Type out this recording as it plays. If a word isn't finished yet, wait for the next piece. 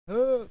Who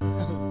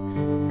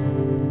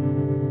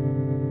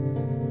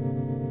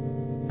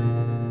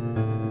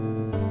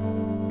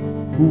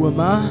am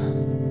I?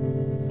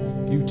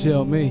 You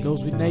tell me.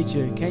 Goes with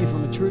nature, it came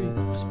from a tree.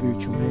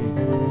 Spiritual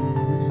man.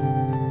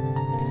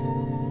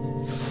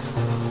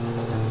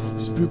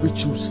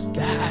 Spiritual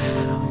style.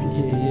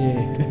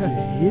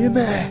 Yeah. Hear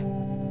me?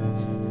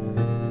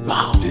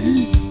 Wow.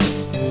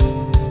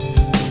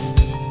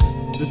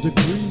 The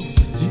degrees,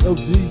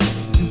 G-O-D,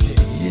 you can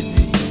hear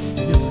me.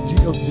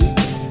 G-O-D,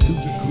 you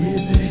can hear me.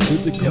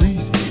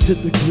 The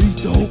degrees,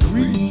 don't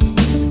breathe.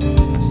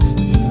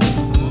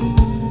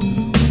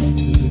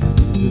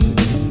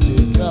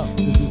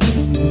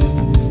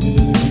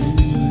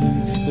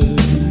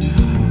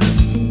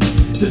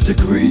 The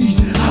degrees,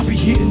 I be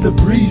hitting the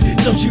breeze.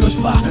 Some cheers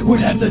fire would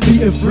have to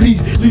beat and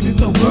freeze, leaving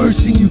the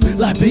words in you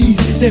like bees.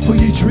 Say for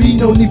your dream,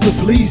 no need for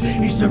please.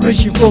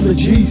 Inspiration from the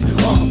G's.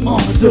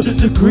 The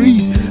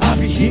degrees, I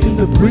be hitting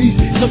the breeze.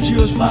 Some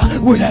cheers fire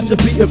would have to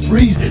beat and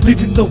freeze,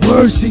 leaving the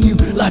words in you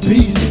like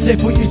bees. Say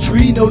for your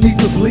dream, no need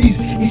for please.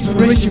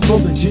 Inspiration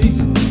from the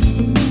G's.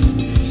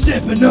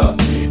 Stepping up,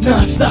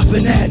 not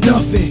stopping at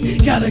nothing.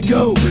 Gotta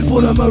go,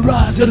 put on my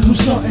rise, gotta do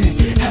something.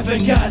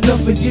 Haven't got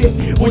nothing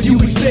yet. What you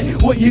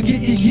expect, what you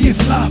get, you give.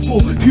 Fly for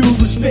pure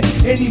respect.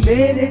 Any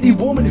man, any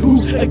woman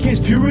who's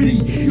against purity,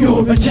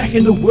 you're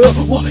attacking the world.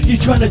 What you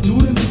trying to do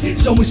to me?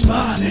 So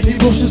inspired,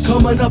 emotions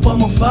coming up,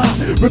 I'm on fire.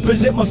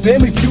 Represent my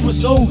family, pure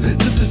soul, the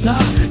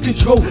desire,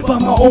 controlled by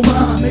my own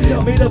mind.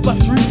 Made up by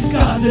three,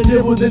 God, the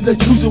devil, then the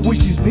chooser,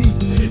 which is me.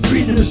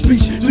 Freedom of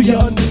speech, do you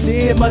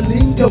understand my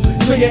lingo?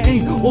 So you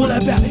ain't all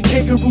about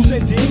kangaroos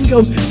and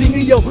dingoes.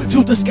 Singing yo,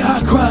 till the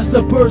sky cries,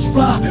 the birds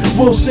fly.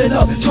 World set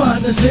up,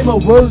 trying to say my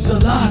words are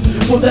lies.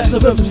 Well, that's the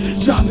verse,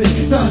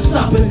 dropping,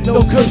 non-stopping,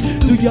 no curse.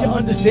 Do you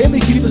understand me?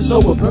 Keep the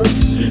soul burst.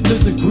 The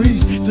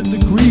degrees,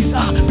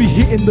 I be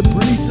hitting the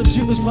breeze. Some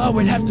shivers fire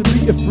would have to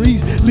be a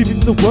freeze,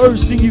 leaving the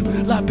words sing you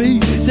like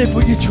bees. Say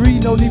for your tree,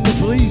 no need for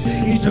please.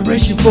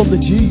 Inspiration from the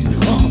G's.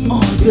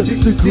 The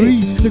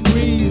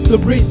degrees, the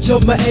rich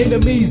of my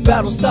enemies.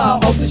 Battle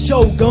style of the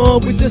shogun.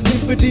 With the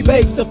symphony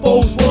make the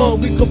foes run.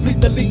 We complete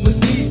the league with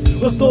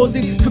seas. Restores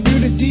in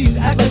communities.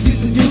 Act like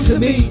this is new to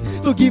me.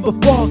 Don't give a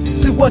fuck,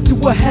 say what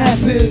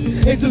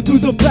happened. Enter through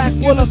the black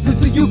wall, I still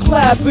see you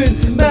clapping.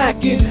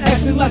 Macking,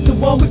 acting like the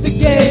one with the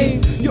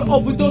game. You're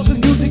overdosing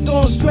music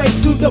on straight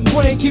to the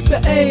brain. Keep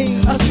the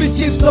aim, I spit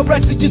chips, the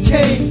rest of your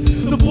chains.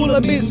 The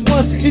bullet miss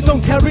once, it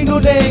don't carry no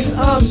names.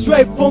 I'm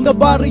straight from the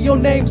bottom, your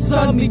name,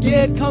 son.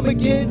 Again, come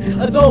again.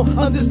 I don't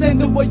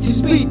understand the way you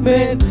speak,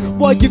 man.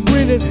 While you're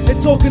grinning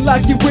and talking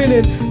like you're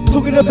winning.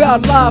 Talking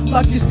about life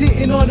like you're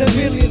sitting on a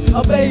million.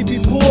 I may be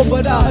poor,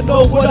 but I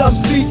know what I'm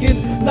speaking.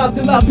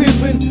 Nothing like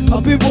pimping, I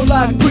people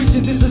like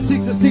preaching. This is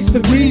 66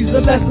 degrees,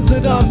 the lessons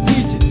that I'm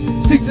teaching.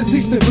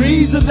 66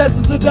 degrees, the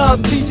lessons that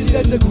I'm teaching.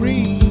 That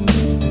degree.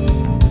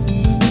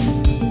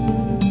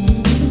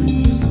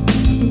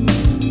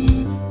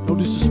 No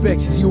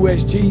disrespect to the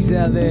USGs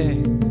out there.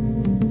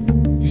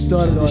 You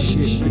started this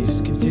shit, we're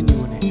just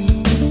continuing it.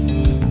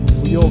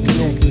 We all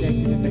connected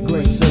in a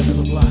great circle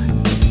of life.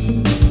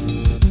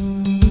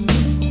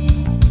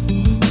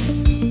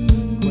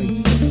 Great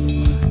circle of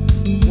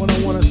life.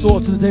 One-on-one us all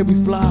to the day we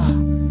fly.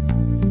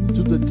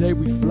 To the day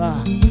we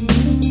fly.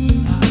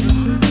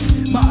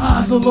 My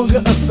eyes no longer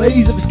a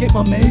phase of escape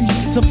my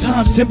maze.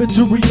 Sometimes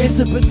temperature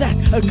re-enter, but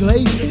that's a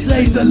glaze.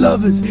 Save the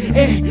lovers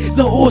and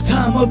the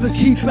all-time others.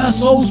 Keep our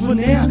souls for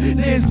now,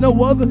 there's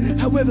no other.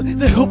 However,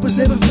 the hope is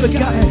never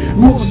forgotten.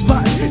 Who I'm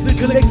spotting, the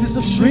collectors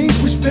of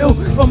streams which fell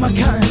from my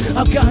cotton.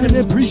 I've got an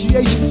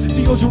appreciation,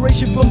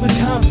 deodoration from the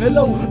time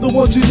fellow. The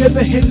ones who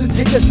never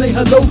hesitate to say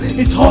hello.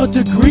 It's hard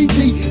to greet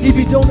me if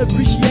you don't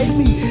appreciate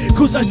me,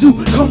 cause I do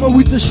come on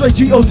with the straight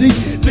G-O-D.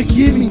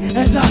 Forgive me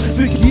as I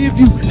forgive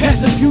you.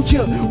 Past and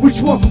future,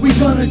 which one we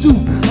gonna do?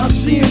 I'm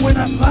seeing when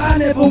I fly,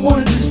 never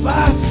wanna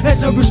despise.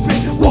 As I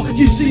respect what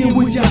you're seeing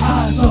with your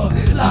eyes.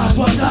 Lies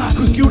will die,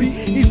 cause guilty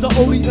is the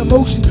only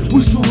emotion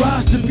which will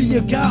rise to be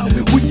a god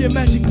with your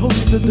magic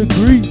potion. The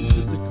degrees.